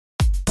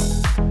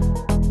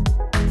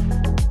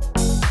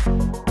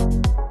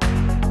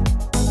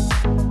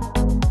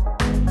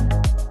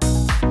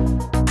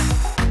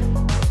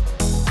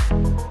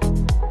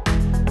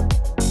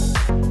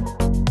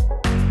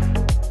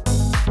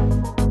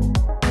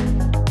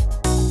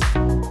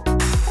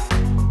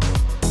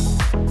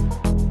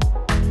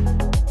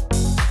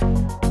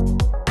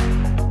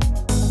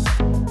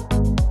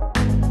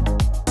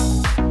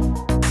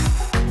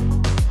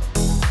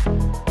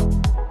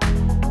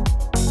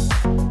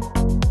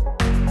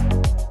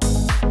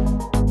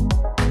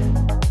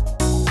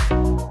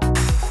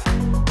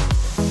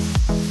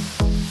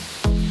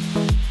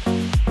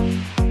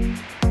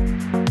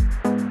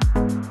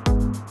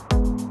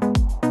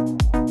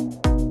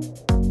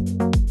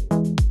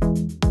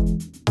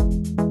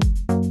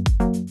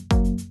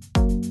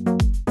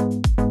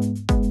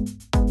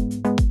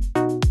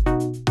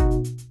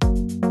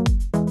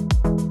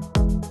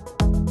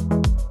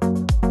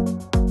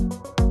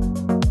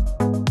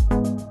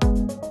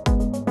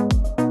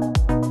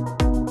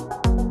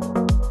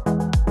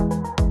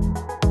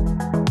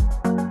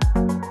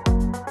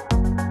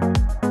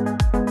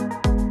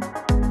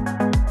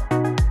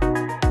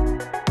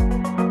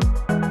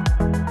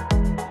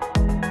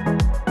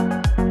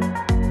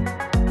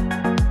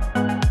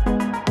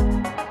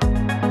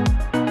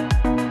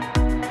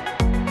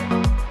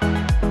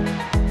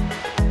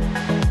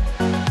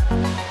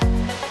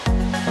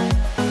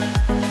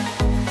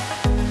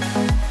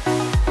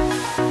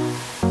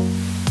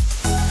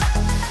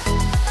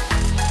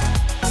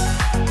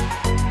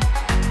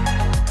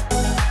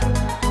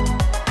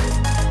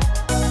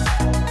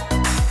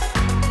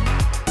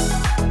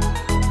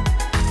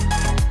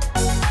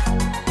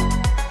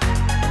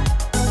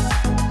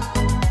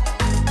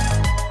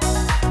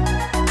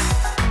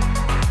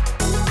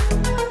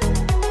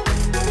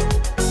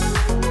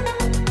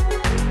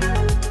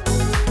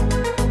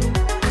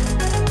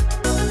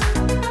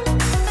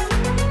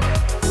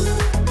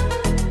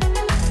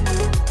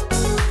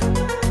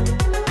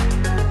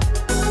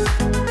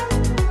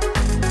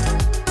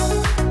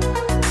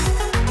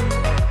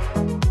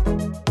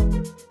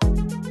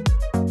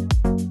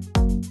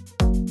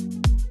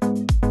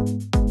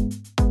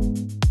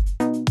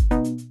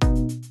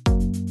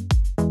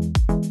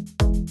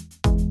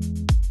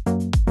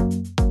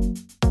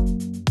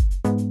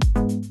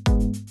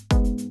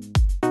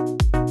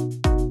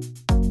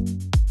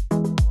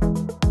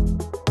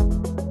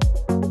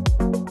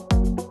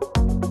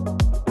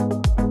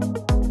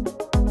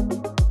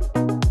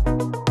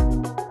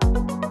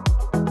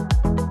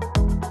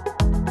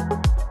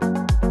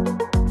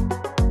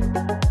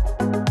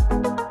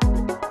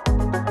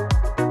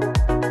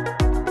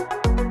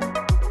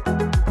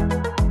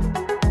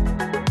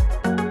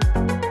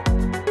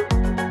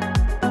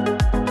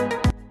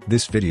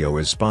This video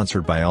is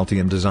sponsored by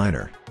Altium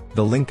Designer.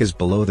 The link is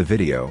below the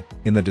video,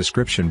 in the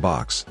description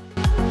box.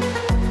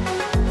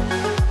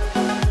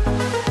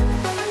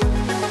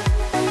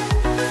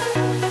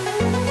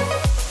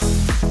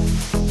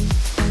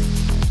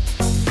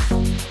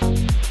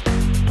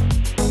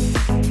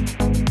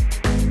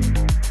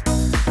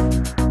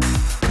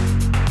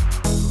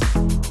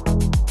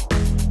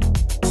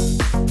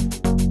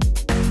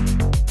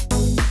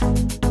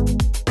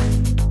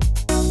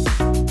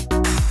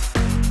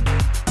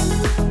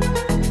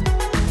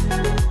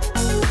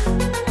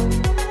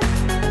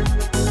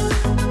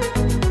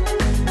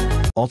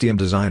 Altium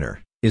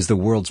Designer is the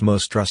world's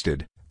most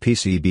trusted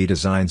PCB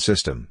design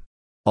system.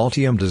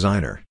 Altium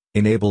Designer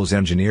enables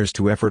engineers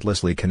to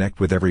effortlessly connect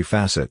with every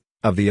facet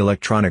of the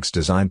electronics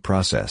design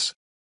process.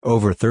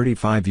 Over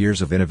 35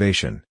 years of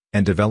innovation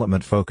and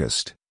development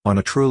focused on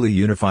a truly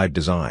unified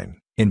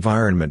design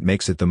environment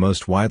makes it the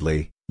most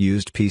widely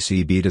used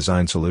PCB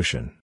design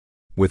solution.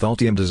 With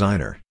Altium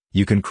Designer,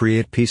 you can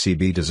create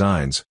PCB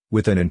designs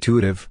with an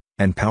intuitive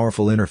and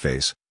powerful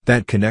interface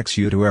that connects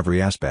you to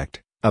every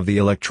aspect of the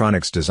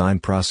electronics design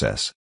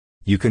process.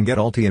 You can get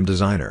Altium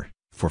Designer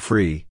for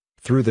free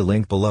through the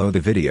link below the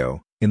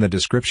video in the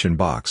description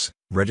box.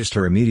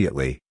 Register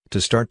immediately to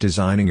start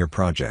designing your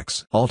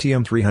projects.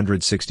 Altium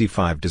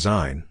 365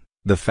 Design,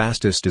 the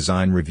fastest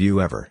design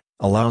review ever,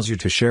 allows you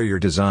to share your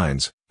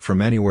designs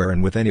from anywhere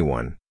and with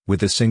anyone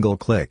with a single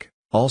click.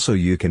 Also,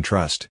 you can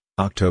trust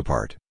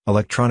Octopart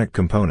electronic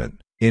component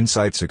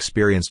insights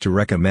experience to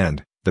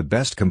recommend the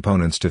best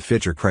components to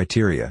fit your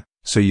criteria,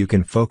 so you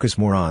can focus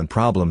more on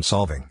problem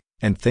solving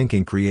and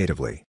thinking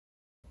creatively.